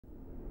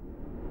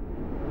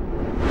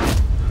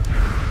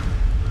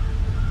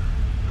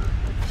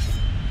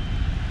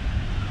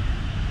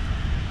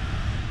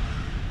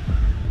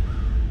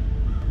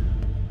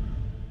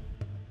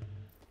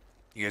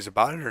You guys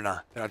about it or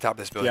not? They're on top of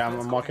this building. Yeah,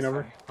 I'm walking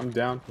over. I'm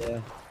down. Yeah.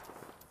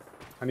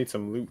 I need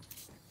some loot.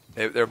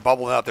 They're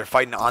bubbling up. They're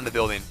fighting on the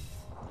building.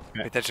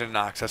 Yeah. Pay attention to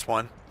knocks. That's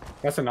one.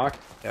 That's a knock.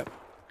 Yep.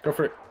 Go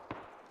for it.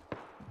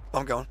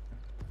 I'm going.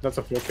 That's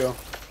a full kill.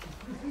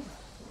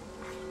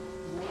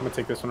 I'm gonna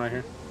take this one right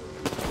here.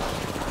 Wait,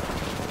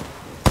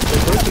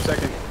 where's the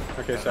second?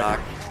 Okay, second. Knock.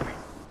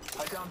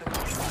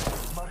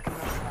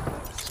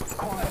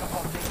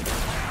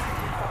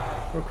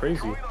 Go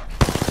crazy.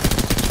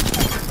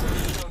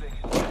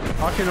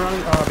 Walking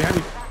around behind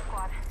you.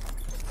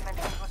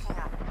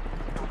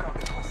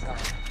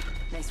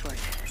 Nice work.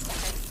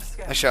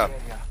 Nice shot.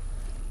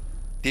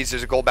 There's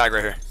a gold bag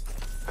right here.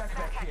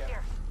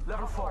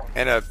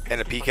 And a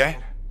PK.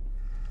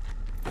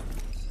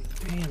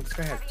 Damn, this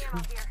guy had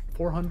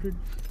 400.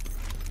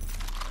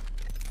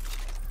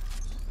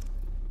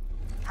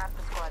 Half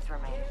the squads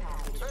remain.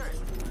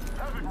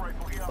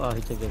 Oh,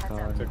 he took the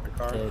car. Took the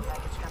car. Dead.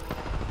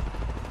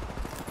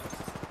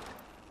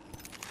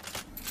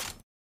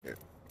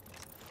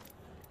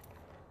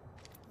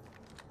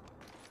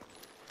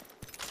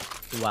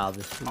 Wow,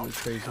 this is really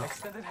crazy.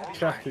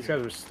 Yeah, these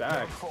guys are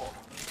stacked.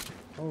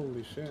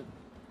 Holy shit.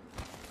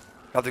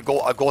 Got the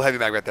gold, a gold heavy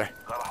mag right there.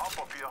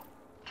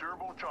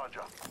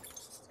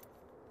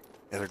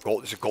 Yeah,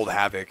 there's a gold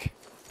havoc.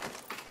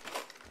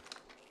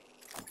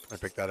 I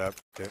picked that up.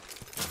 Okay.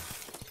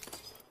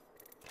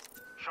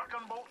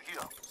 Shotgun bolt here.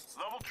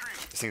 Level 3.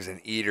 This thing's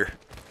an eater.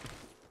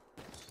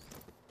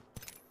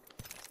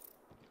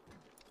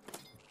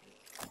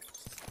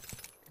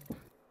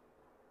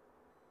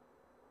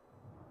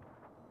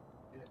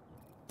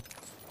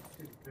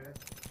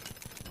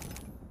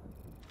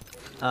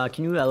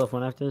 Can you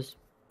LF1 after this?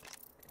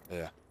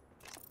 Yeah.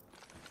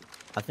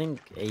 I think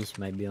Ace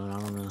might be on. I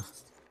don't know.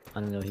 I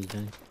don't know what he's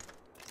doing.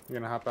 You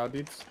gonna hop out,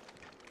 dudes?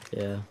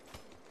 Yeah.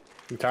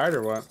 You tired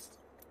or what?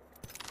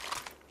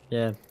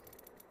 Yeah.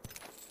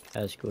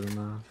 At school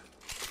tomorrow.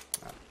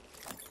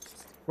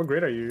 What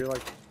grade are you? You're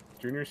like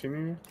junior, senior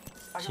year?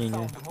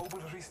 Senior.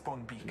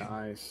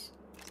 Nice.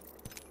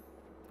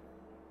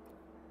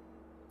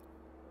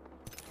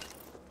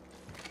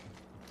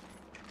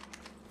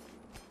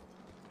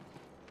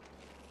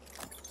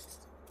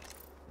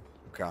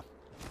 Okay.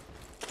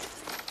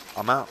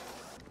 I'm out.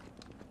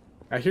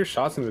 I hear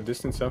shots in the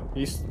distance though.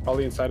 He's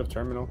probably inside of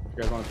terminal. If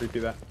you guys want to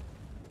 3P that.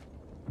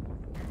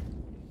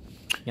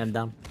 Yeah, I'm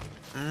down.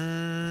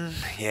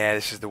 Yeah,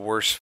 this is the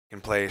worst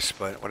fucking place,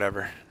 but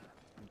whatever.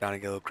 I'm down to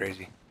get a little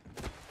crazy.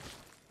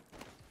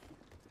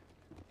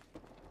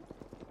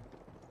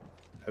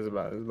 This is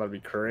about to be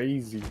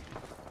crazy.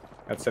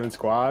 Got 7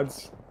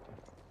 squads.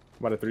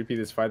 About to 3P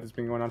this fight that's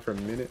been going on for a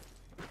minute.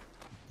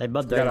 They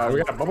butt We there.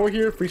 got a bubble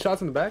here. Free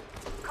shots in the back.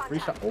 Free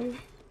shot. Oh,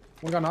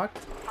 one got knocked.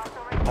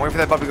 I'm waiting for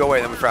that puppy to go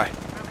away, then we fry.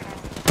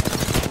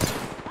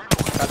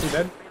 Got 2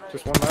 dead.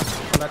 Just one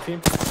left on that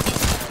team.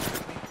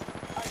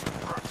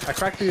 I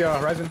cracked the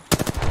horizon.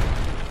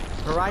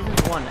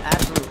 Horizon's one.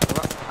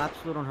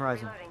 Absolute on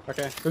Horizon.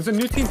 Okay. There's a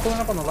new team pulling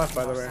up on the left,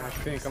 by the way. I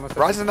think. Unless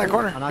Horizon in that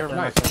corner. I knocked him.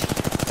 Nice.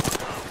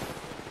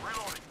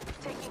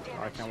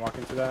 Oh, I can't walk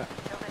into that.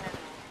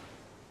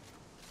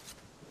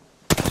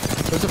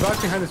 There's a box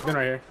behind this bin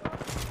right here.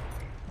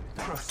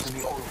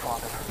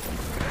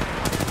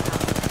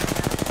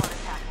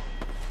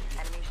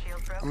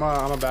 I'm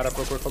gonna bat up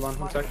real quick. Hold on,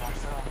 1 sec.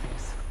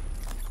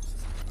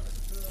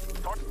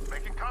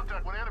 Making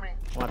contact with enemy.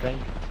 One ping.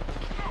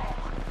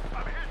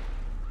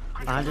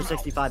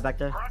 165 back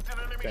there. Cracked an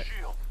enemy Okay.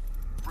 shield.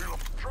 Reload.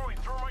 Throwing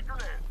thermite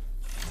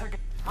grenade.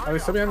 Are they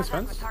still behind this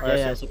fence? Oh, Yeah, I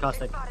yeah, see. it's a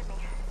caustic.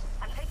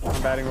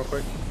 I'm batting real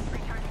quick.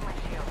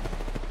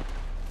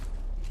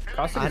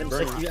 Caustic I had is him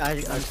burning. 60.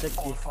 I'm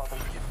 60.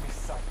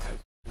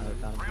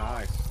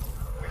 Nice.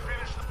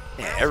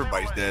 Yeah,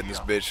 everybody's dead in this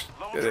bitch.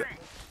 Get it.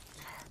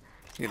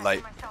 Need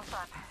light.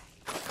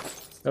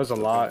 There was a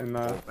lot in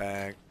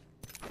Bag.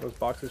 those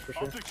boxes for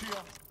sure. Optics here.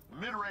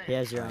 Mid-range. He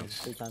has your own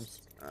 3 times.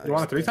 You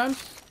want it 3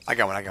 times? I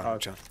got one. I got Oh, one.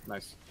 Chill.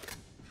 nice.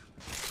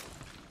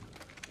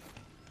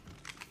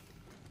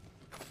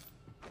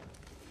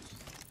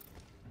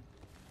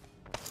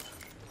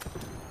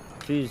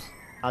 Choose.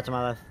 Out to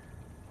my left.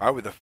 Why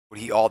would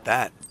he alt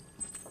that?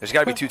 There's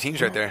got to be 2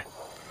 teams right there.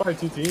 Probably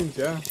 2 teams,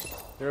 yeah.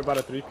 They were about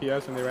a 3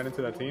 PS and they ran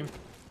into that team.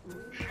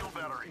 Shield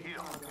battery here.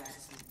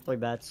 Play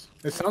bats.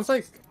 It sounds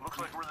like Looks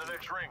like we're in the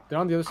next ring. they're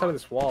on the other side of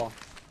this wall.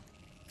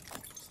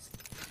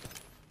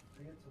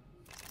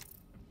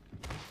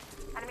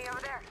 Enemy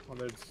over there. Well,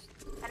 there's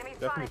Enemy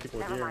definitely spotted. people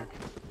Never here. mind.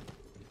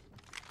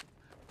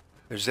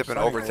 They're zipping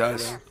Sliding over to over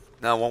us. there.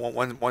 No,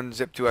 one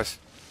zip to us.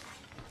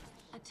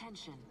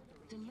 Attention,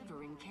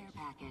 delivering care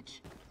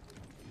package.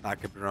 I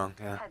could be wrong.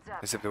 Yeah, Heads up.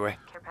 I zipped away.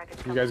 Care package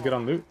You coming guys get in.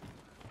 on loot?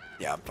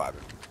 Yeah, I'm 5.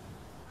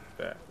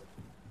 Yeah.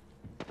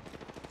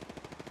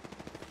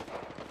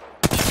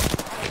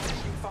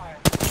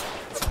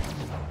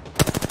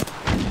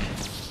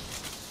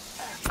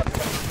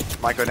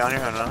 Might go down here.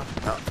 I don't know.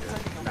 No.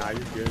 Nah, you're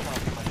good.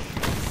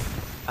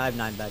 I have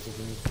 9 bats if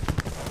you need.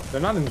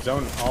 They're not in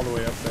zone all the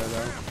way up there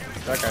though.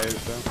 That guy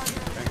is though.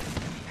 Okay.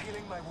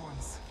 Healing my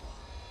wounds.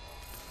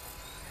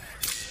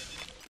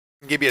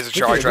 Gibby has a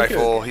charge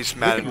rifle. He's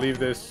We mad. could leave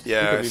this.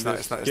 Yeah, We could it's leave not- this.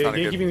 it's not- it's Yeah, not a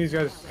good- keeping these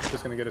guys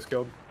just gonna get us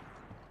killed.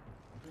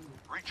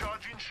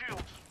 Recharging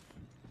shields.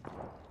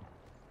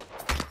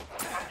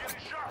 I'm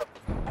getting shot.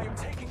 I am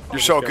taking You're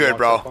so Get good, walked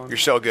bro. up on. You're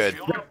so good.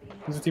 Yep.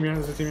 There's a team here.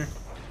 There's a team here.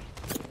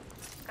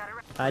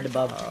 Hide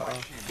above.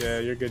 Yeah,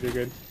 you're good. You're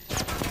good.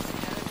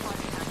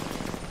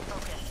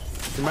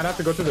 We might have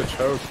to go through the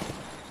choke.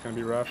 It's gonna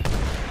be rough.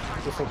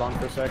 Just hold on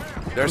for a sec.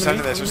 They're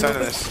sending this. They're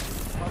sending this.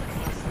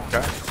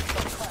 Okay.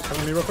 Come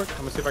with me real quick. I'm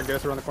gonna see if I can get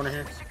us around the corner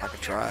here. I could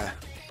try.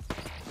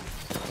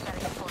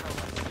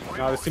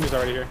 No, this team is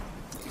already here.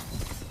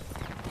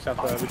 We just have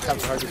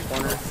to hug this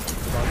corner.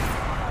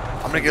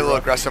 I'm gonna get a little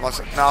aggressive on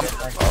some. No,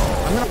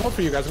 I'm gonna hold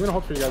for you guys. We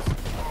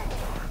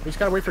just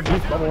gotta wait for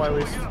deep bubble at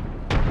least.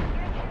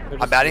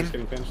 I'm batting.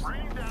 Getting pinched.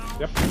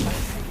 Yep.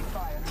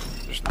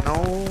 there's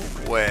no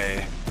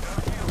way.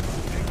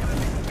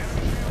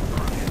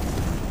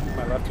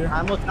 My left here.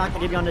 I'm almost not gonna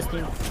give you on this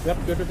team. Yep.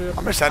 I'm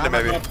gonna send him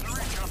maybe.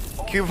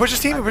 Can we push this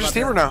team? We push this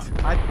team or no?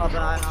 I'm almost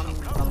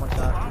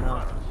out.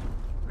 No.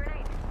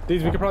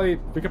 Deeds, we could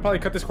probably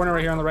cut this corner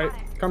right here on the right.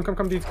 Come,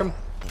 Deeds, come.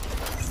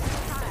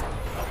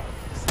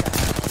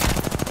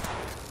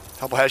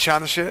 Couple headshot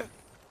and shit.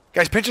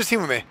 Guys, pinch this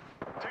team with me.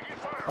 Taking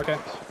fire. Okay.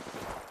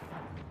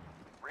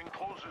 Ring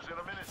closes in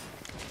a minute.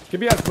 Give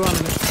me a blue on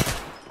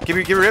this. Give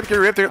me rip.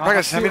 They're probably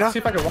gonna send me now. See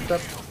if I can walk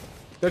up.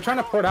 They're trying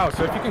to port out,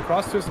 so if you can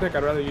cross to a stick,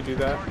 I'd rather you do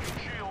that. Charging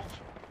shields.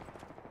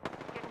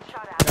 Getting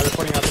shot Yeah, at. they're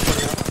porting out.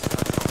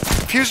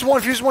 Fuse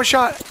one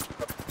shot.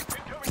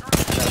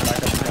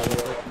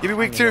 Give me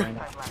weak too.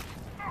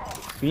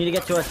 You need to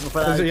get to us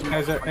before that.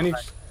 Is there any...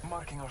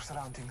 Marking our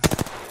surroundings.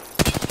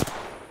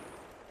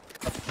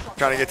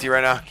 Trying to get to you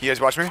right now. Can you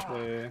guys watch me? Yeah.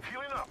 Healing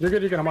up. You're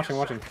good. I'm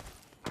watching.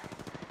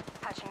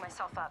 Patching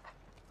myself up.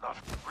 Not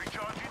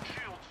recharging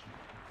shields.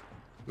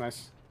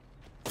 Nice.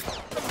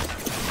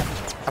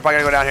 I'm probably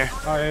gonna go down here.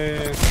 Oh,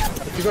 yeah.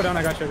 If you go down,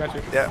 I got you.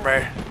 Yeah,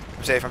 right here.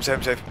 I'm safe.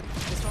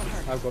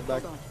 I'll go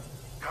back.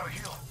 Gotta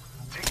heal.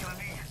 Taking a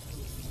knee.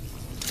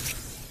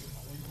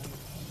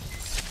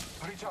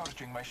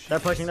 Recharging my shield. They're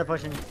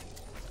pushing.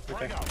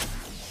 Okay.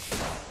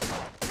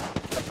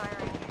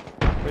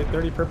 Firing. Wait,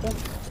 30 purple?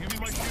 Give me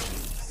my shield.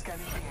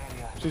 Scanning the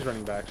area. She's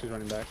running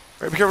back.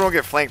 Right, be careful, don't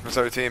get flanked from this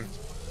other team.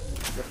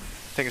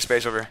 Taking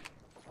space over.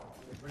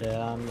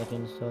 Yeah, I'm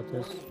looking to start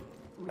this.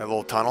 That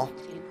little tunnel.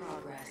 In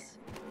progress.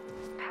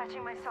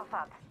 Patching myself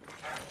up.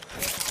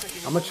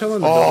 I'm gonna chill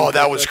in the Oh, dome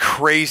that for a was sec.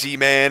 crazy,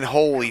 man.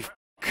 Holy. F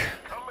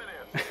Coming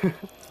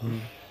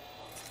in.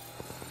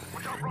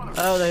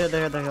 Oh, they're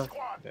here.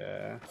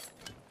 Yeah.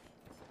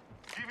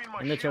 Giving my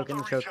In the choke, shields in a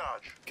the choke.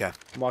 recharge. Okay.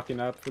 I'm walking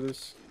up for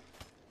this.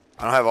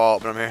 I don't have all,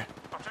 but I'm here.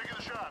 I'm taking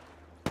a shot.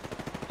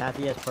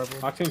 Kathy has purple.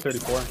 Octane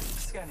 34.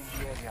 Scanning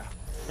the area.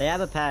 They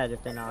have a pad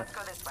if they knock. Let's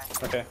go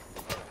this way. Okay.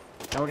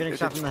 And we're getting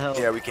shot from the hill.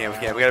 Yeah, we can. We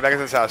gotta back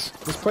into this house.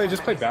 Just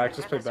play back.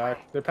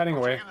 They're padding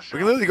away. We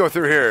can literally go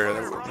through here.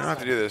 We don't have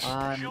to do this.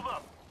 Shield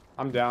up.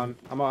 I'm down.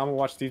 I'm gonna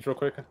watch Deeds real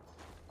quick.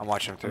 I'm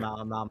watching them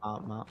I'm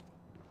too. out.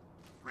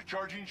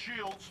 Recharging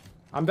shields.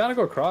 I'm down to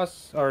go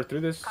across or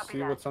through this. Copy See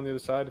that. what's on the other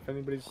side. If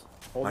anybody's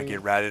Might holding.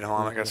 get ratted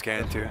home. I got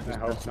scanned too. I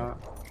hope not.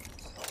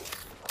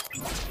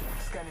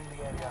 Scanning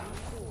the area.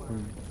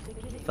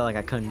 Felt like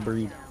I couldn't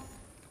breathe.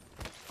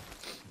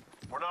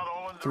 We're not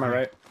all in To my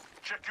right.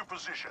 Check your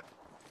position.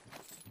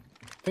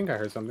 I think I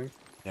heard something.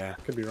 Yeah.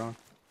 Could be wrong.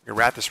 You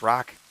rat this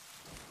rock.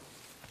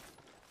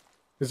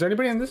 Is there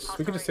anybody in this?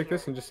 We could just take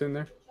this and just sit in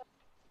there.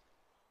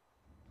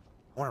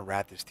 I want to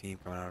rat this team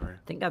coming over.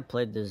 I think I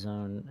played this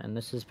zone, and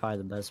this is probably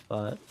the best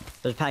spot.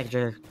 There's a package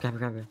here. Grab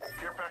it.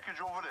 Care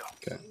package over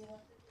there. Okay.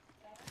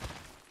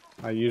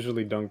 I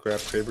usually don't grab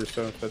Kraber,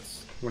 so if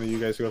that's one of you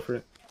guys, go for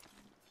it.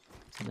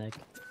 Nick.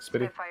 Spitty.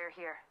 Good fire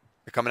here.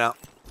 They're coming out.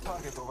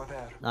 Target over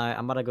there. Alright,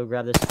 I'm about to go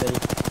grab this spitty.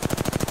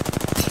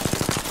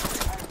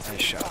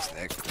 Nice shots,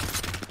 Nick.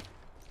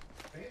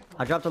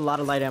 I dropped a lot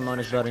of light ammo in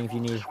this building if you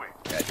need.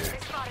 Yeah,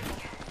 dude. Spotting me.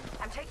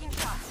 I'm taking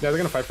shots. Yeah, they're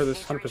gonna fight for this,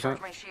 Need to 100%.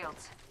 recharge my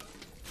shields.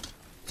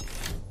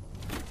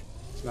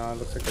 No, it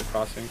looks like they're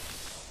crossing.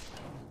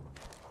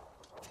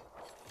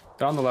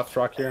 They're on the left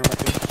rock here. On my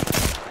team.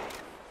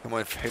 Come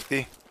on,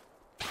 50.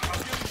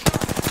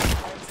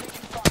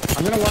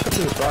 I'm gonna walk up to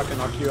this rock and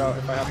knock you out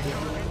if I have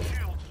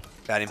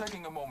to. Got him.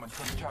 Taking a moment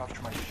to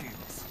recharge my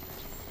shields.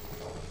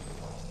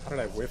 How did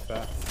I whiff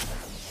that?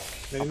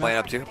 Maybe Playing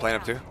not.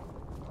 up too.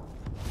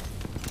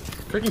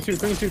 Cooking two.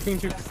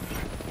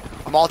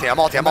 I'm ulti.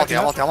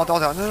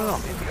 No.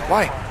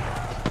 Why?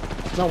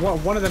 No,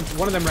 one of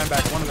them ran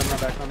back.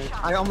 On me.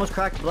 I almost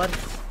cracked blood.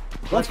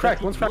 One's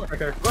cracked right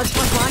there. Blood's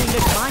behind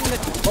you,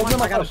 Nick. Both of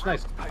them I are got flush.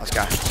 Nice. Let's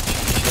go.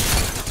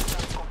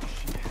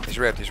 He's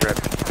ripped.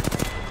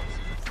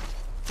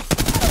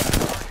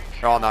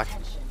 They're all knocked.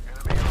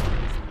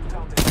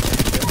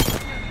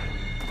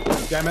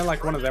 Yeah, I meant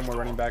like one of them were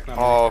running back. Not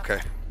me. Oh,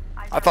 okay.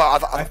 I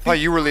thought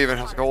you were leaving.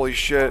 I was like, holy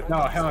shit.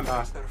 No, hell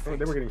no.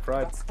 They were getting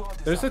fried.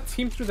 There's a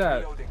team through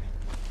that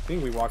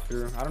thing we walked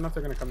through. I don't know if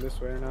they're gonna come this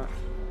way or not.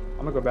 I'm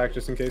gonna go back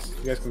just in case.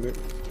 You guys can do it.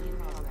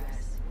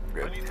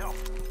 Good. I need help.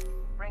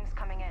 Rings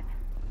coming in.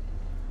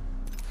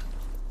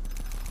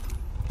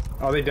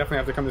 Oh, they definitely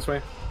have to come this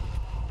way.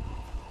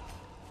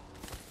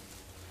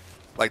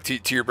 Like to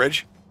your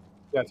bridge?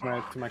 Yeah, to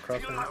my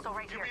cross. Hostile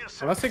right here.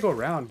 Unless they go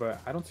around, but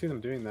I don't see them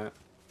doing that.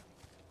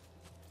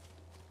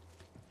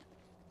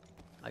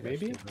 I got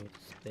Maybe?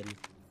 Steady.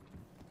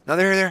 No,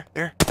 there.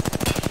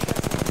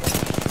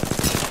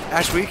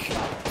 Ash weak.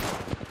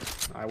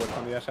 I whipped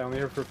on the Ash. I only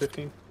here for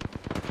 15.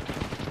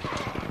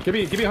 Give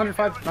me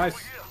 105.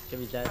 Nice. Give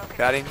me that.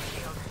 Got him.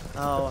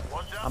 Oh,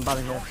 I'm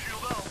bobbing here.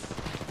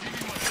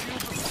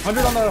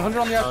 100 on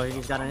the Ash. Oh,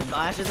 he's got an.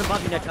 Ash is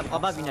above you next.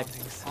 Above you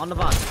next. On the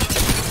box.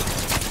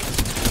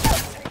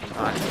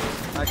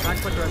 Alright, try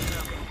and put the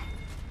rest.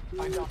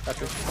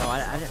 That's it. Oh,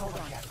 I didn't.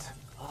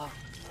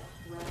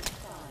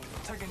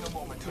 Taking a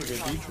moment to Good,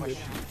 recharge my good.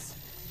 shields.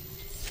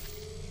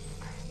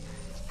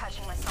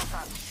 Patching myself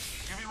up.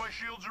 Give me my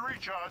shields a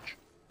recharge.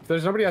 If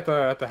there's nobody at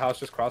the house,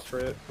 just cross for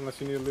it.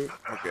 Unless you need loot.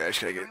 Okay, I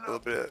just gotta get a little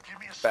bit of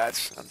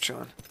bats. I'm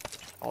chilling.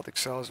 Alt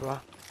Excel as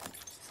well.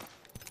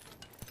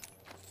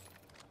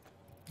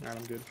 Alright,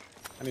 I'm good.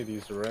 I need to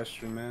use the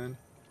restroom, man.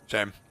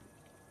 Same.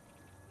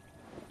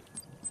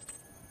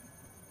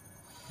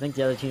 I think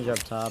the other teams are up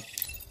top.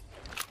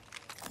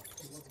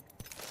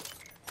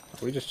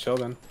 We just chill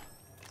then.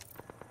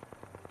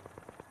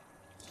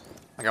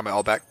 I got my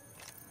all back.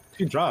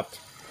 He dropped.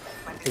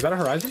 Is that a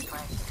Horizon?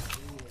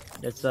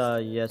 It's yeah,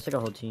 it's like a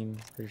whole team.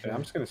 Pretty sure. Yeah,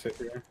 I'm just gonna sit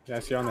here. Yeah, I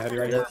see you on the heady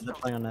right They're, here. they're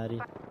playing on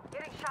Natty.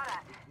 Getting shot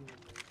at.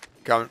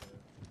 Coming.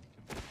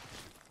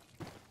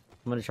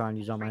 I'm gonna try and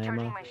use all my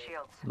Recharging ammo. my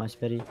shields. My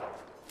spitty.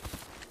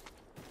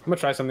 I'm gonna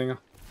try something.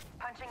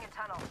 Punching a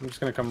tunnel. I'm just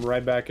gonna come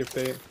right back if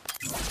they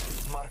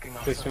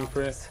swing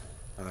for it.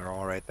 And they're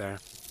all right there.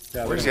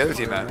 Yeah, Where's the they're other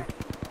team gonna- at?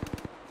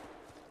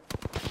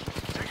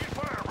 Taking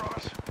fire,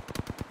 brothers.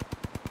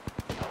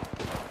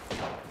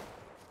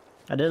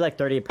 I did like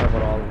 38 purple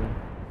to all of them.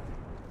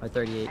 Like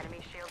 38. Enemy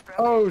shield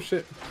broken. Oh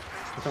shit!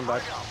 I'll come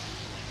back.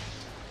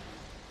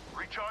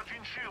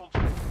 Recharging shields.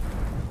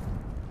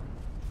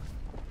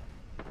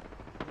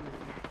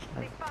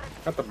 They spotted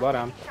Got the blood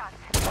on. shots.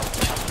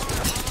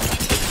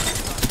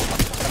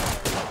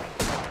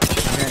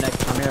 I'm here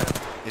next. I'm here.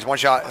 He's one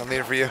shot. I'm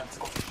leaving for you. Enemy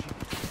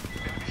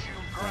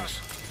shield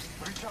cracked.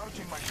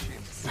 Recharging my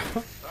shields.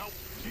 Now,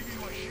 give me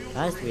my shield.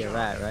 That has to be a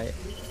rat, right?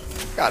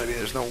 Gotta be.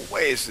 There's no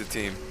way it's the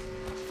team.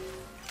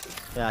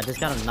 Yeah, I just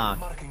got a knock.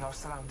 Marking our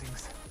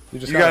surroundings. You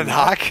just You got a him.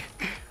 knock?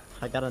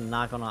 I got a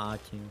knock on an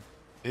team.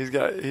 He's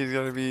gonna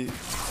be.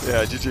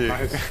 Yeah, GG.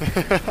 Nice.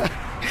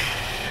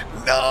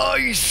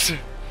 Nice.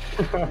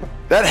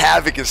 That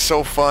Havoc is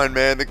so fun,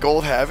 man. The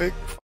gold Havoc.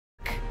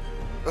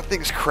 That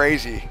thing's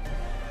crazy.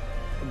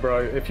 Bro,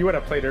 if you would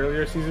have played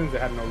earlier seasons,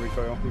 it had no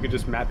recoil. You could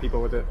just mat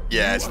people with it.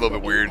 Yeah, it's a little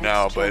bit weird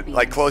now, but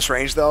like close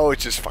range though,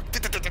 it's just fun.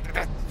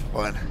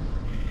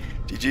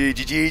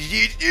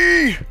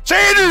 GG.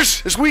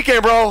 Sanders this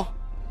weekend, bro.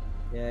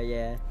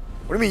 Yeah.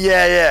 What do you mean?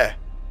 Yeah.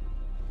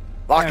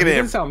 Lock Man,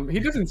 it in. He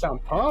doesn't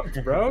sound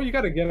pumped, bro. You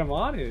gotta get him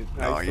on it.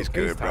 No, he's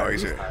okay, good, bro. tired.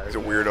 He's a tired.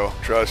 weirdo.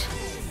 Trust.